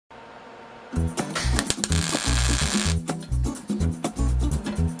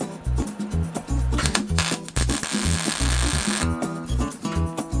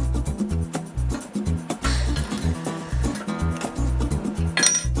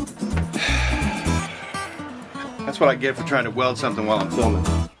That's what I get for trying to weld something while I'm filming.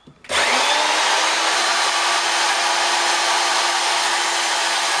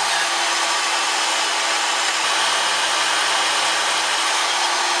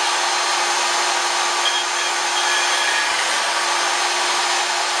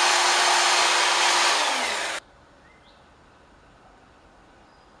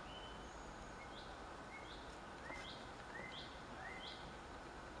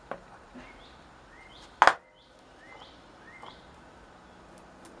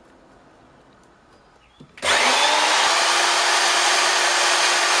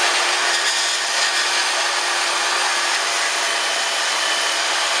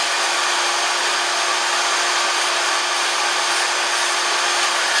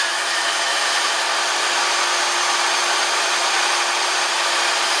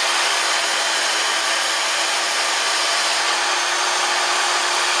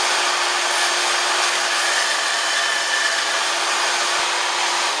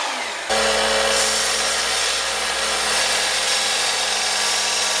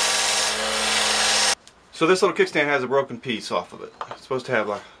 So this little kickstand has a broken piece off of it. It's supposed to have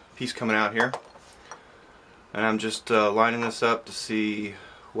a piece coming out here. And I'm just lining this up to see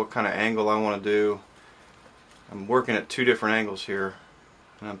what kind of angle I want to do. I'm working at two different angles here.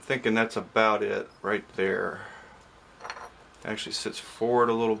 And I'm thinking that's about it right there. It actually sits forward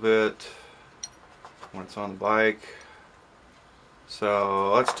a little bit when it's on the bike.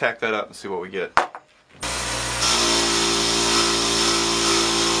 So let's tack that up and see what we get.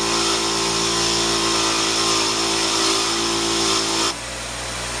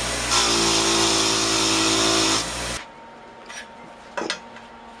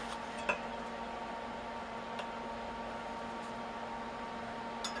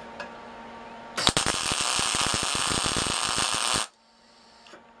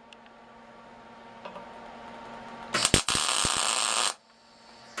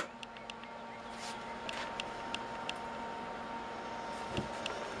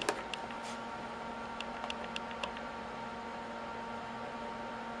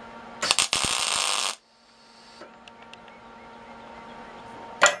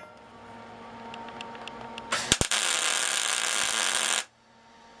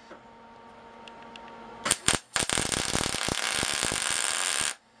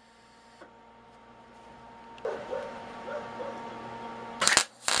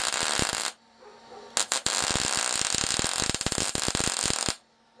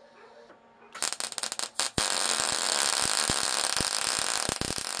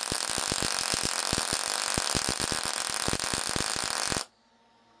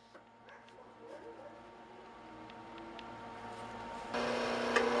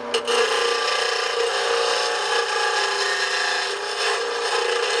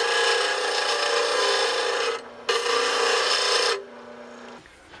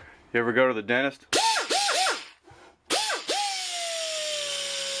 You ever go to the dentist?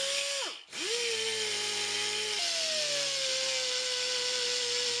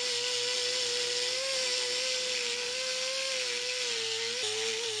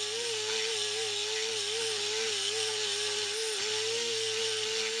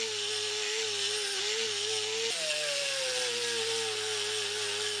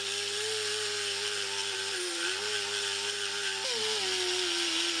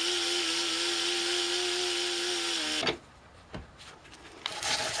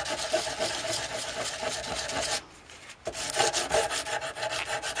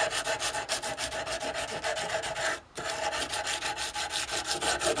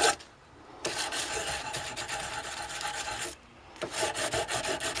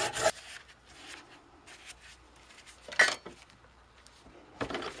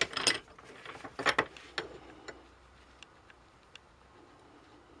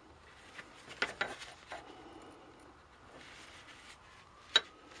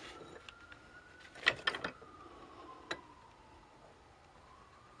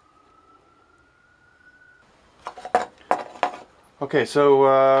 Okay, so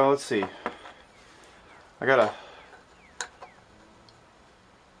let's see. I gotta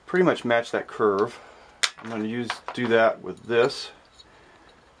pretty much match that curve. I'm gonna do that with this.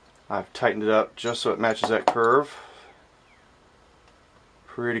 I've tightened it up just so it matches that curve.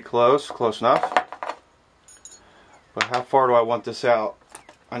 Pretty close enough. But how far do I want this out?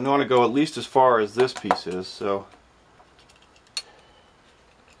 I want to go at least as far as this piece is, so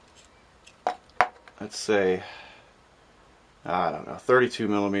let's say, I don't know, 32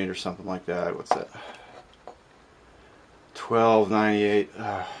 millimeter, something like that. What's that? 1298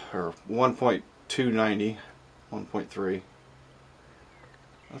 or 1.290, 1.3.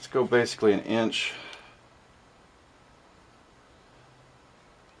 Let's go basically an inch.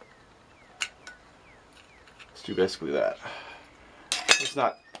 Let's do basically that. It's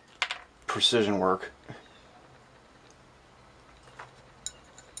not precision work.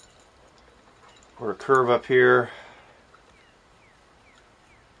 Put a curve up here.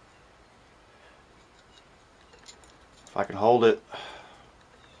 If I can hold it.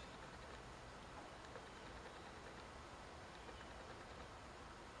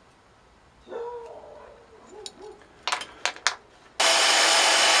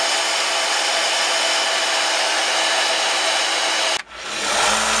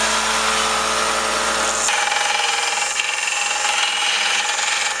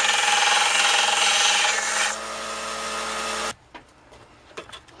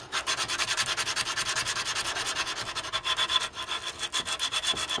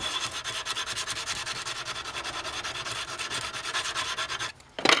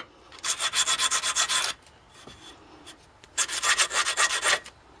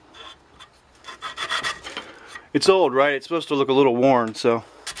 It's old, right? It's supposed to look a little worn, so.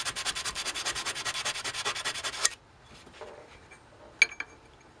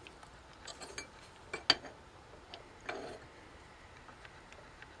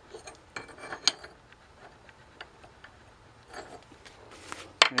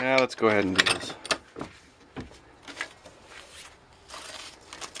 Yeah, let's go ahead and do this.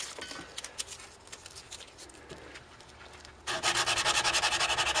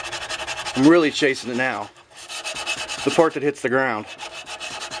 I'm really chasing it now. The part that hits the ground.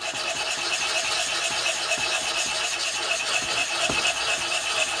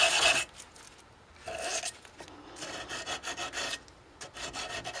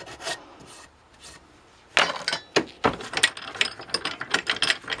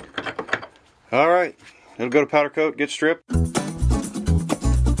 All right, it'll go to powder coat, get stripped.